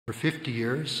For 50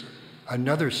 years,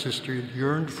 another sister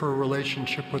yearned for a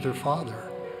relationship with her father.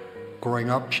 Growing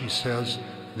up, she says,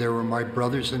 there were my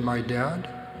brothers and my dad,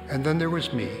 and then there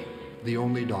was me, the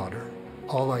only daughter.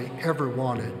 All I ever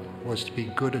wanted was to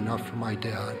be good enough for my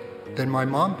dad. Then my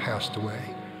mom passed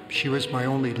away. She was my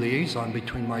only liaison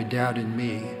between my dad and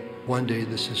me. One day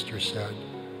the sister said,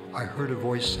 I heard a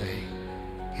voice say,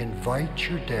 invite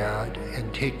your dad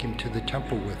and take him to the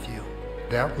temple with you.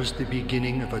 That was the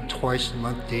beginning of a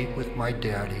twice-a-month date with my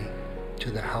daddy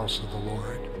to the house of the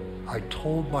Lord. I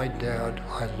told my dad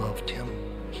I loved him.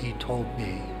 He told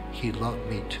me he loved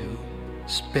me too.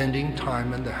 Spending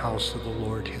time in the house of the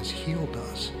Lord has healed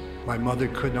us. My mother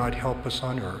could not help us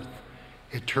on earth.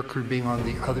 It took her being on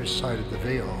the other side of the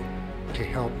veil to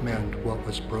help mend what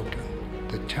was broken.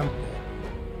 The temple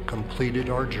completed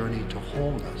our journey to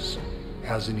wholeness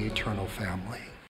as an eternal family.